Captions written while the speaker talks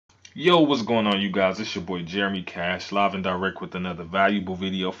Yo, what's going on, you guys? It's your boy Jeremy Cash, live and direct with another valuable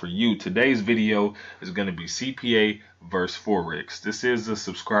video for you. Today's video is going to be CPA versus Forex. This is a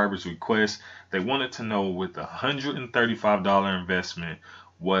subscriber's request. They wanted to know, with a $135 investment,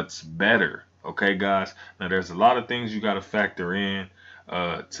 what's better. Okay, guys. Now, there's a lot of things you got to factor in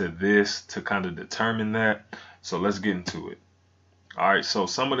to this to kind of determine that. So let's get into it. All right, so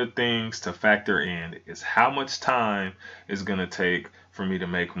some of the things to factor in is how much time is going to take for me to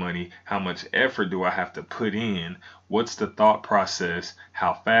make money, how much effort do I have to put in, what's the thought process,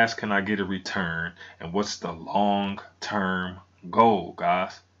 how fast can I get a return, and what's the long-term goal,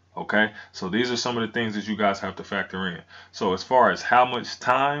 guys. Okay, so these are some of the things that you guys have to factor in. So as far as how much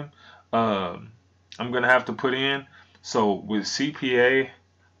time I'm going to have to put in, so with CPA,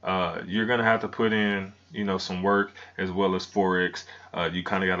 you're gonna have to put in, some work, as well as Forex. You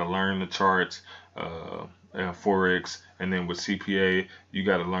kind of got to learn the charts, Forex, and then with CPA, you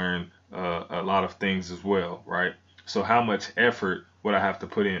got to learn a lot of things as well, right? So how much effort would I have to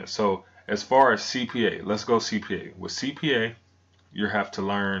put in? So as far as CPA, let's go CPA. With CPA, you have to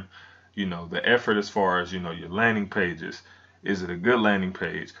learn, the effort as far as, your landing pages. Is it a good landing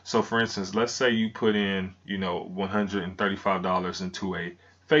page? So for instance, let's say you put in, $135 into a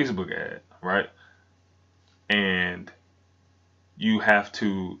Facebook ad, right? And you have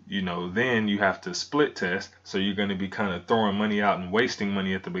to, then you have to split test. So you're going to be kind of throwing money out and wasting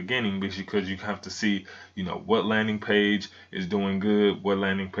money at the beginning, because you have to see, what landing page is doing good, what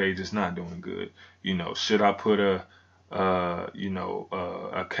landing page is not doing good. Should I put a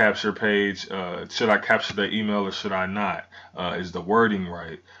capture page? Should I capture the email or should I not? Is the wording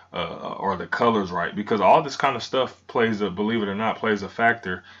right? Or the colors right? Because all this kind of stuff believe it or not, plays a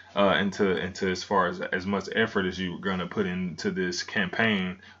factor into as far as much effort as you're gonna put into this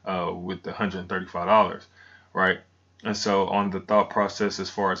campaign with the $135, right? And so on the thought process as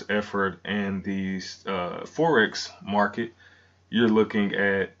far as effort and the Forex market, you're looking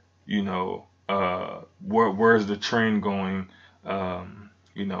at, where's the trend going?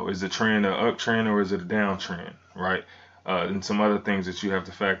 Is the trend an uptrend or is it a downtrend, right? And some other things that you have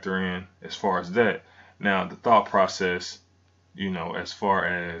to factor in as far as that. Now, the thought process, as far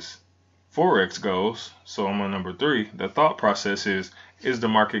as Forex goes, so I'm on number 3, the thought process is the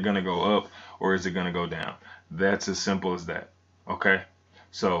market going to go up or is it going to go down? That's as simple as that, okay?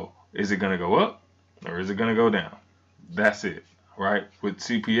 So, is it going to go up or is it going to go down? That's it, right? With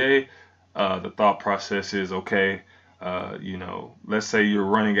CPA, the thought process is, okay, let's say you're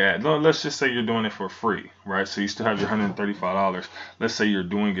running let's just say you're doing it for free, right? So you still have your $135. Let's say you're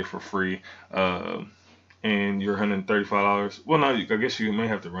doing it for free, and your $135. Well, no, I guess you may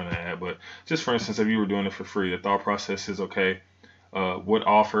have to run an ad, but just for instance, if you were doing it for free, the thought process is, okay, what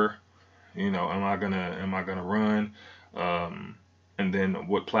offer, am I gonna run, and then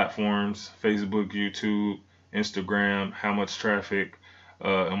what platforms, Facebook, YouTube, Instagram, how much traffic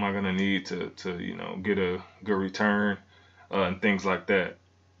am I gonna need to get a good return, and things like that,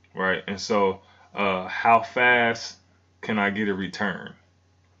 right? And so how fast can I get a return?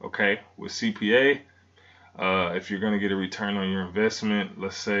 Okay, with CPA, if you're gonna get a return on your investment,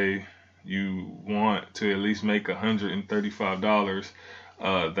 let's say you want to at least make $135,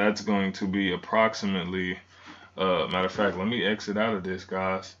 that's going to be approximately, matter of fact, let me exit out of this,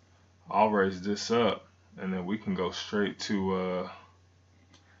 guys. I'll raise this up and then we can go straight to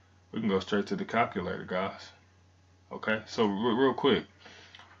the calculator, guys. Okay, so real quick,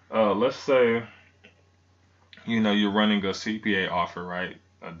 let's say you're running a CPA offer, right?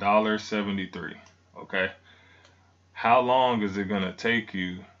 $1.73. Okay, how long is it gonna take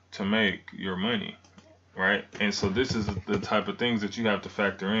you to make your money, right? And so this is the type of things that you have to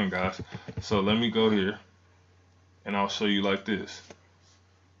factor in, guys. So let me go here and I'll show you like this.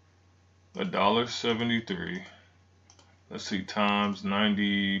 $1.73. Let's see, times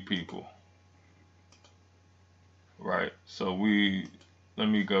 90 people, right? So let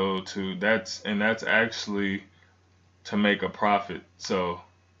me go to that's actually to make a profit. So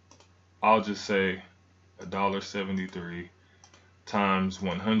I'll just say $1.73 times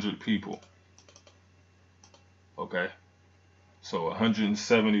 100 people. Okay, so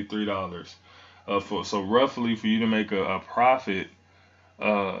 $173. So roughly, for you to make a profit,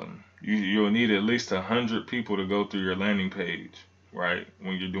 you'll need at least 100 people to go through your landing page, right?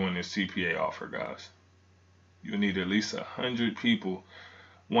 When you're doing this CPA offer, guys, you'll need at least 100 people,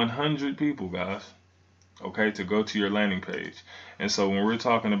 100 people, guys, okay, to go to your landing page. And so when we're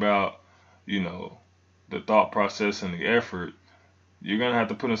talking about, the thought process and the effort, you're gonna have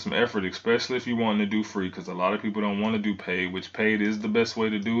to put in some effort, especially if you want to do free, because a lot of people don't want to do paid, which paid is the best way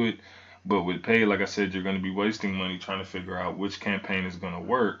to do it. But with paid, like I said, you're going to be wasting money trying to figure out which campaign is going to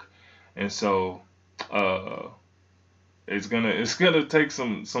work. And so it's gonna take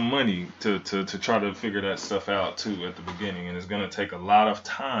some money to try to figure that stuff out too at the beginning, and it's gonna take a lot of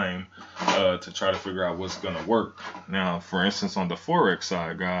time to try to figure out what's gonna work. Now, for instance, on the forex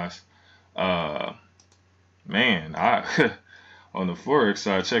side, guys, uh, man, I on the forex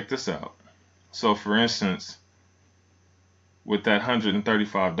side, check this out. So, for instance, with that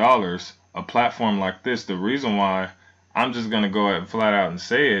 $135, a platform like this, the reason why I'm just gonna go ahead flat out and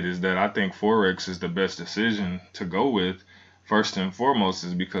say it is that I think Forex is the best decision to go with. First and foremost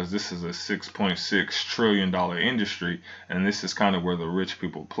is because this is a $6.6 trillion industry, and this is kind of where the rich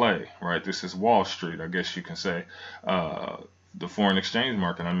people play, right? This is Wall Street, I guess you can say. Uh, the foreign exchange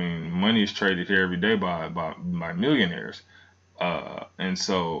market. I mean, money is traded here every day by millionaires. And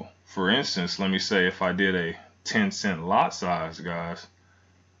so, for instance, let me say if I did a 10-cent lot size, guys,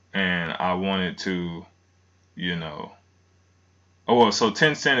 and I wanted to, you know, oh, well, so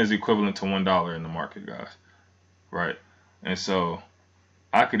 10 cent is equivalent to $1 in the market, guys, right? And so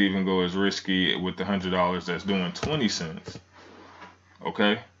I could even go as risky with the $100 that's doing 20 cents,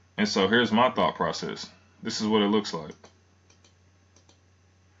 okay? And so here's my thought process. This is what it looks like,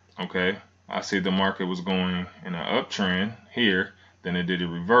 okay? I see the market was going in an uptrend here, then it did a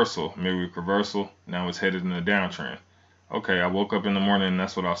reversal, midweek reversal, now it's headed in a downtrend. Okay, I woke up in the morning and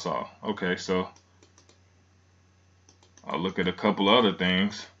that's what I saw. Okay, so I'll look at a couple other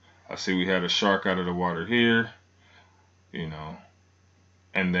things. I see we had a shark out of the water here, you know,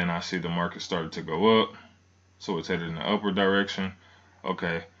 and then I see the market started to go up, so it's headed in the upward direction.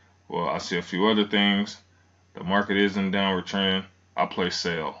 Okay, well, I see a few other things. The market is in downward trend. I place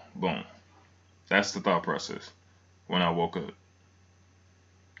sell. Boom. That's the thought process when I woke up.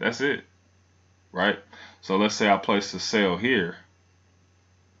 That's it, right? So let's say I place a sell here,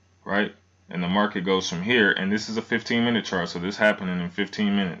 right? And the market goes from here, and this is a 15-minute chart, so this happening in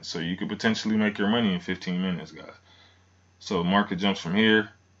 15 minutes. So you could potentially make your money in 15 minutes, guys. So market jumps from here,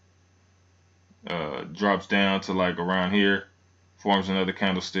 drops down to like around here, forms another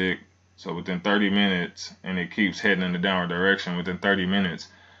candlestick. So within 30 minutes, and it keeps heading in the downward direction, within 30 minutes,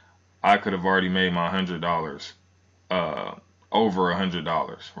 I could have already made my $100, over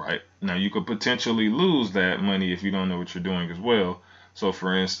 $100, right? Now you could potentially lose that money if you don't know what you're doing as well. So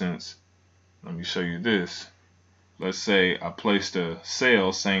for instance, let me show you this. Let's say I placed a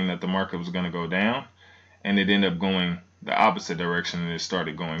sale saying that the market was going to go down, and it ended up going the opposite direction and it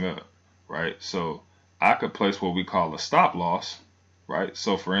started going up, right? So I could place what we call a stop loss, right?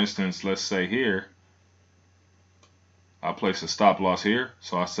 So for instance, let's say here, I place a stop loss here.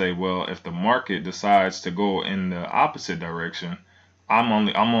 So I say, well, if the market decides to go in the opposite direction, I'm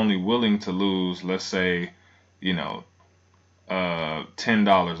only willing to lose, let's say, you know,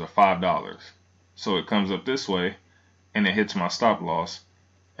 $10 or $5. So it comes up this way and it hits my stop loss,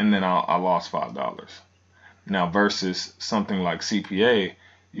 and then I lost $5. Now versus something like CPA,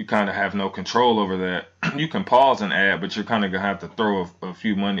 you kind of have no control over that. You can pause and add, but you're kind of gonna have to throw a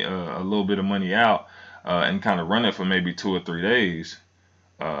few money, a little bit of money out, and kind of run it for maybe 2 or 3 days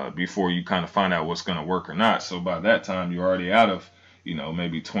before you kind of find out what's gonna work or not. So by that time, you're already out of, you know,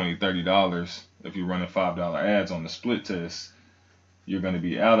 maybe $20, $30. If you're running $5 ads on the split test, you're going to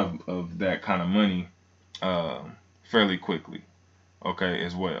be out of that kind of money fairly quickly, okay,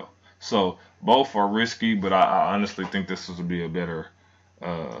 as well. So both are risky, but I honestly think this would be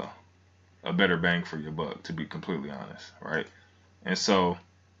uh, a better bang for your buck, to be completely honest, right? And so,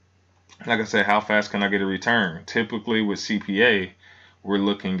 like I said, how fast can I get a return? Typically with CPA, we're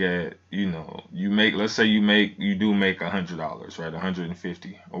looking at, you know, let's say you do make $100, right,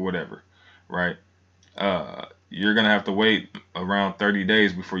 150 or whatever, right? You're gonna have to wait around 30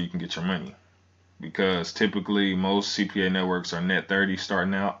 days before you can get your money, because typically most CPA networks are net 30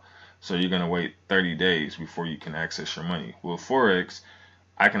 starting out, so you're gonna wait 30 days before you can access your money. Well, Forex,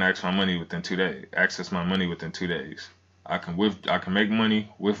 I can access my money within 2 days. I can make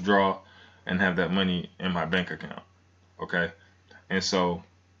money, withdraw, and have that money in my bank account. Okay, and so,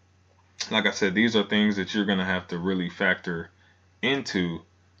 like I said, these are things that you're gonna have to really factor into.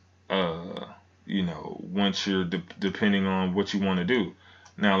 You know, once you're depending on what you want to do.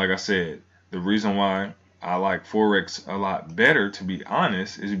 Now, like I said, the reason why I like Forex a lot better, to be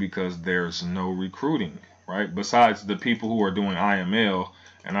honest, is because there's no recruiting, right? Besides the people who are doing IML,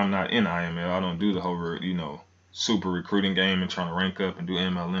 and I'm not in IML, I don't do the whole, you know, super recruiting game and trying to rank up and do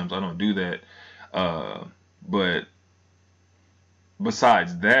MLMs. I don't do that. But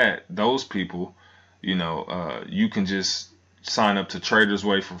besides that, those people, you know, you can just sign up to Trader's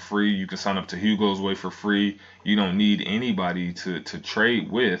Way for free. You can sign up to Hugo's Way for free. You don't need anybody to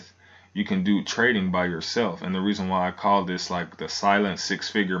trade with. you can do trading by yourself. And the reason why I call this like the silent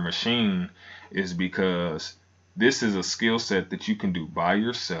six-figure machine is because this is a skill set that you can do by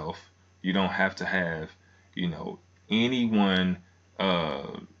yourself. You don't have to have, you know, anyone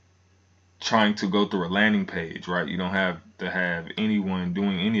uh, trying to go through a landing page, right? You don't have to have anyone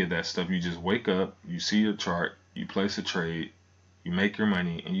doing any of that stuff. You just wake up, you see your chart, you place a trade, you make your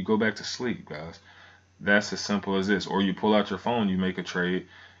money, and you go back to sleep, guys. That's as simple as this. Or you pull out your phone, you make a trade,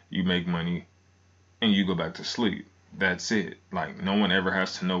 you make money, and you go back to sleep. That's it. Like, no one ever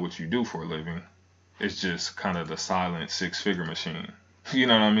has to know what you do for a living. It's just kind of the silent six-figure machine. You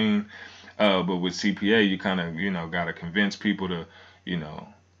know what I mean? But with CPA, you kind of, got to convince people to, you know,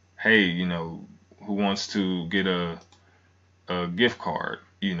 hey, who wants to get a gift card?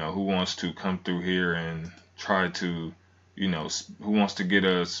 Who wants to come through here and try to, who wants to get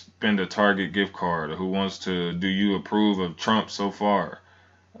a spend a Target gift card, or who wants to, do you approve of Trump so far?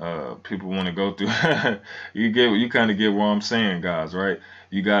 People want to go through. You kind of get what I'm saying, guys, right?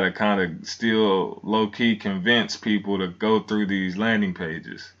 You got to kind of still low key convince people to go through these landing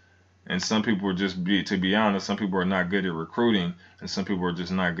pages. And some people are just, to be honest, some people are not good at recruiting, and some people are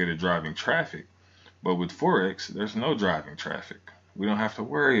just not good at driving traffic. But with Forex, there's no driving traffic. We don't have to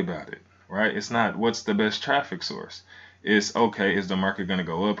worry about it, right? It's not what's the best traffic source. It's okay, is the market going to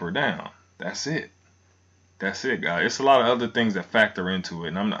go up or down? That's it. That's it, guys. It's a lot of other things that factor into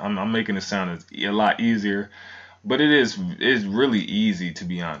it, and I'm making it sound a lot easier, but it's really easy, to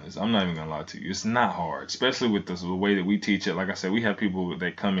be honest. I'm not even gonna lie to you. It's not hard, especially with the way that we teach it. Like I said, we have people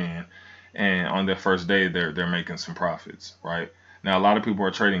that come in, and on their first day, they're making some profits, right? Now, a lot of people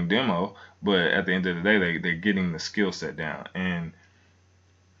are trading demo, but at the end of the day, they're getting the skill set down, and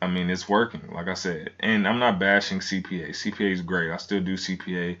I mean, it's working, like I said. And I'm not bashing CPA. CPA is great. I still do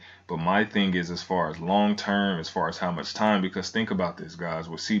CPA. But my thing is, as far as long term, as far as how much time, because think about this, guys.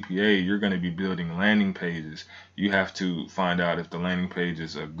 With CPA, you're going to be building landing pages. You have to find out if the landing page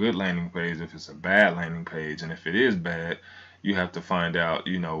is a good landing page, if it's a bad landing page. And if it is bad, you have to find out,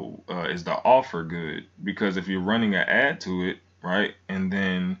 is the offer good? Because if you're running an ad to it, right, and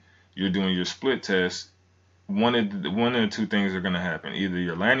then you're doing your split test, one of the two things are going to happen. Either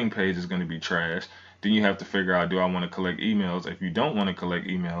your landing page is going to be trash, then you have to figure out, do I want to collect emails? If you don't want to collect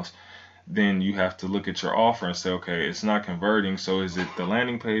emails, then you have to look at your offer and say, okay, it's not converting, so is it the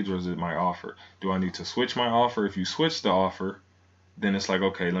landing page or is it my offer? Do I need to switch my offer? If you switch the offer, then it's like,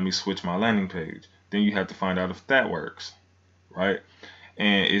 okay, let me switch my landing page. Then you have to find out if that works, right?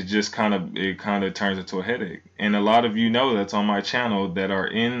 And it just kind of turns into a headache. And a lot of that's on my channel that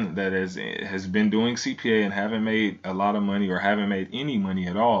has been doing CPA and haven't made a lot of money or haven't made any money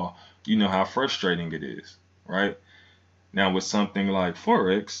at all. You know how frustrating it is, right? Now with something like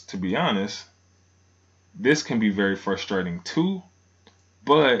Forex, to be honest, this can be very frustrating too,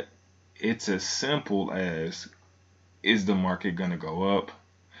 but it's as simple as, is the market going to go up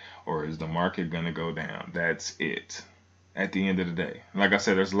or is the market going to go down? That's it. At the end of the day, like I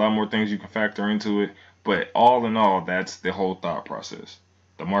said, there's a lot more things you can factor into it, but all in all, that's the whole thought process.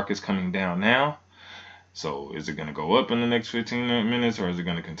 The market's coming down now, so is it going to go up in the next 15 minutes, or is it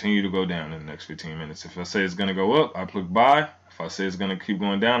going to continue to go down in the next 15 minutes? If I say it's going to go up, I click buy. If I say it's going to keep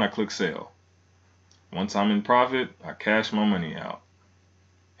going down, I click sell. Once I'm in profit, I cash my money out,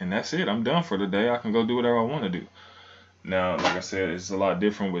 and that's it. I'm done for the day. I can go do whatever I want to do. Now, like I said, it's a lot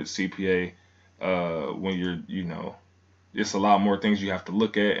different with CPA when you're, it's a lot more things you have to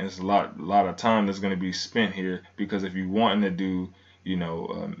look at, and it's a lot of time that's going to be spent here, because if you're wanting to do,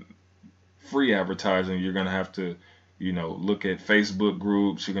 free advertising, you're going to have to, look at Facebook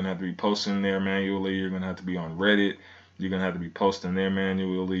groups. You're going to have to be posting there manually. You're going to have to be on Reddit. You're going to have to be posting there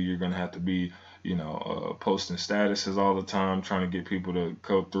manually. You're going to have to be, posting statuses all the time, trying to get people to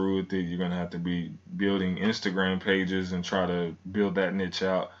go through with it. You're going to have to be building Instagram pages and try to build that niche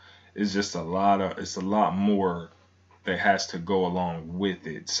out. It's just it's a lot more that has to go along with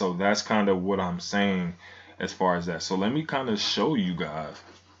it. So that's kind of what I'm saying as far as that. So let me kind of show you guys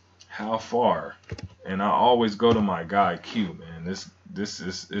how far, and I always go to my guy Q, man. This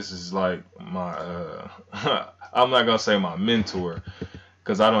is like my I'm not gonna say my mentor,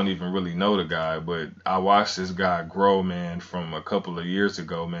 because I don't even really know the guy, but I watched this guy grow, man, from a couple of years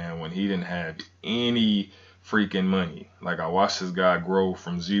ago, man, when he didn't have any freaking money. Like, I watched this guy grow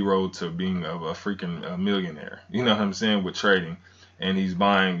from zero to being a freaking millionaire. You know what I'm saying? With trading, and he's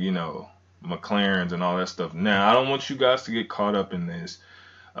buying, McLarens and all that stuff. Now, I don't want you guys to get caught up in this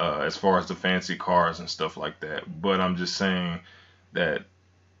as far as the fancy cars and stuff like that, but I'm just saying that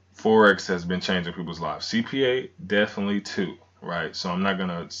Forex has been changing people's lives. CPA definitely too, right? So I'm not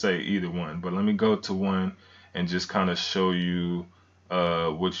gonna say either one, but let me go to one and just kind of show you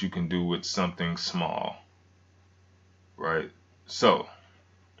what you can do with something small, right? So,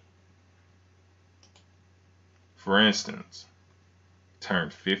 for instance, turn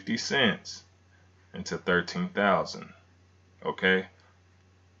 50 cents into 13,000. Okay?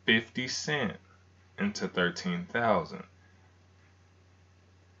 50 cent into 13,000.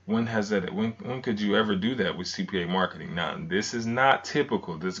 When could you ever do that with CPA marketing? Now, this is not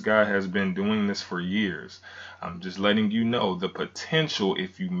typical. This guy has been doing this for years. I'm just letting you know the potential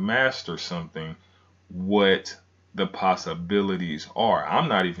if you master something, what the possibilities are. I'm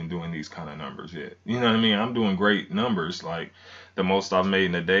not even doing these kind of numbers yet. You know what I mean? I'm doing great numbers. Like the most I've made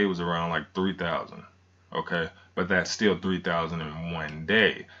in a day was around like 3,000. Okay? But that's still 3,000 in one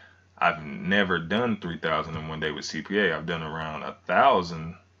day. I've never done 3,000 in one day with CPA. I've done around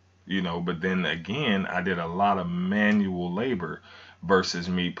 1,000, but then again, I did a lot of manual labor versus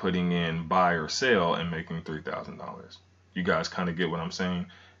me putting in buy or sell and making $3,000. You guys kind of get what I'm saying?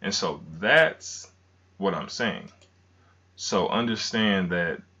 And so that's what I'm saying. So understand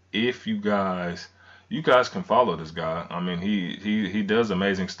that if you guys can follow this guy. I mean, he does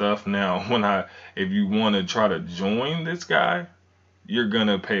amazing stuff. Now, if you want to try to join this guy, you're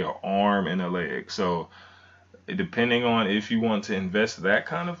gonna pay an arm and a leg. So depending on if you want to invest that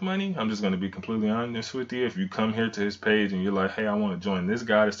kind of money, I'm just gonna be completely honest with you. If you come here to his page and you're like, hey, I want to join this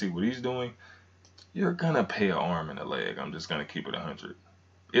guy to see what he's doing, you're gonna pay an arm and a leg. I'm just gonna keep it 100.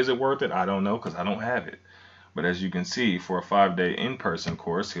 Is it worth it? I don't know because I don't have it. But as you can see, for a 5-day in-person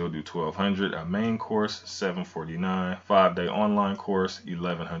course, he'll do $1,200. A main course, $749. 5-day online course,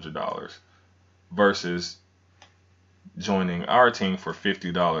 $1,100. Versus joining our team for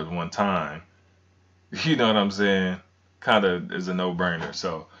 $50 one time. You know what I'm saying? Kind of is a no-brainer.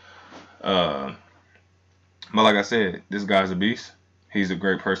 So, but like I said, this guy's a beast. He's a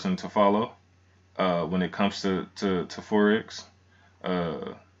great person to follow. When it comes to Forex,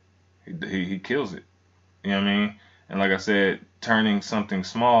 he kills it. You know what I mean? And like I said, turning something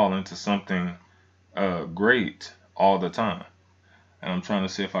small into something great all the time. And I'm trying to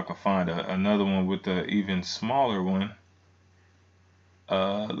see if I can find another one with an even smaller one.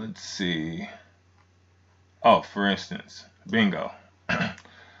 Let's see. Oh, for instance, bingo.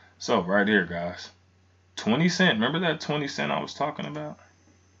 So right here, guys, 20 cent. Remember that 20 cent I was talking about?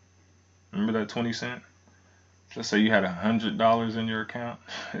 Remember that 20 cent? Let's say you had $100 in your account.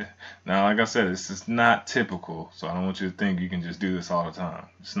 Now, like I said, this is not typical, so I don't want you to think you can just do this all the time.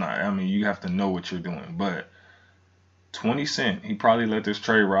 It's not. I mean, you have to know what you're doing. But 20 cent, he probably let this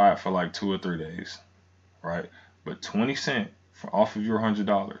trade ride for like 2 or 3 days, right? But 20 cent off of your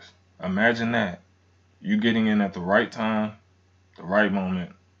 $100. Imagine that. You getting in at the right time, the right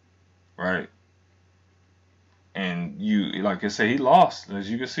moment, right? And you, like I said, he lost, as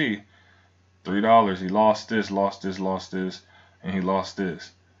you can see, $3. He lost this, and he lost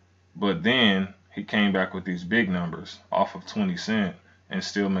this. But then he came back with these big numbers off of 20 cent and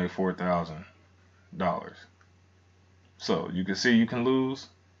still made $4,000. So you can see you can lose,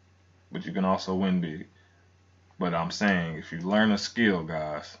 but you can also win big. But I'm saying if you learn a skill,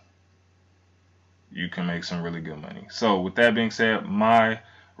 guys, you can make some really good money. So with that being said, my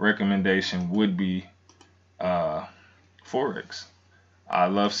recommendation would be Forex. I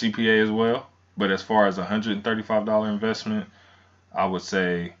love CPA as well, but as far as $135 investment, I would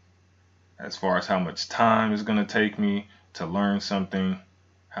say as far as how much time it's going to take me to learn something,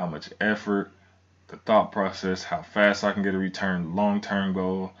 how much effort, the thought process, how fast I can get a return, long-term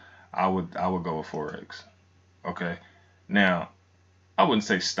goal, I would go with Forex. Okay. Now, I wouldn't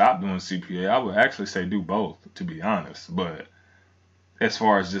say stop doing CPA. I would actually say do both, to be honest. But as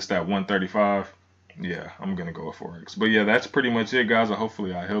far as just that 135, yeah, I'm gonna go with Forex. But yeah, that's pretty much it, guys.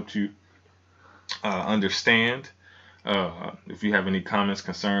 Hopefully I helped you understand. If you have any comments,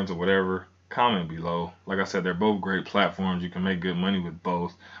 concerns, or whatever, comment below. Like I said, they're both great platforms. You can make good money with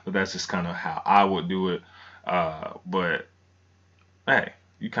both. But that's just kind of how I would do it. But hey,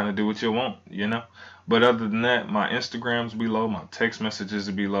 you kind of do what you want, you know. But other than that, my Instagram's below, my text messages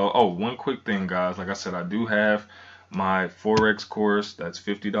are below. Oh, one quick thing, guys. Like I said, I do have my Forex course. That's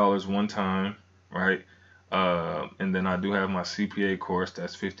 $50 one time, right? And then I do have my CPA course.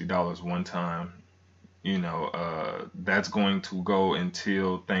 That's $50 one time. That's going to go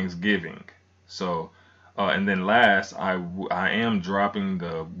until Thanksgiving. So, and then last, I am dropping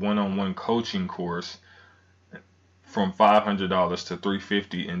the one-on-one coaching course from $500 to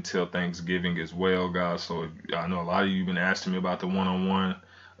 $350 until Thanksgiving as well, guys. So I know a lot of you have been asking me about the one-on-one.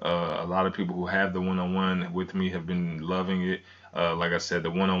 A lot of people who have the one-on-one with me have been loving it. Like I said,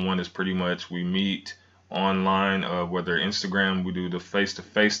 the one-on-one is pretty much we meet online, whether Instagram, we do the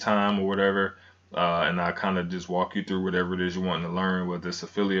face-to-face time or whatever, And I kind of just walk you through whatever it is you want to learn, whether it's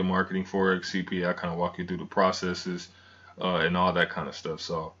affiliate marketing, Forex, CPA. I kind of walk you through the processes and all that kind of stuff.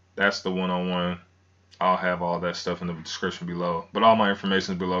 So that's the one-on-one. I'll have all that stuff in the description below. But all my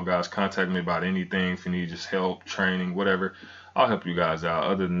information is below, guys. Contact me about anything if you need just help, training, whatever. I'll help you guys out.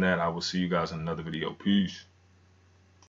 Other than that, I will see you guys in another video. Peace.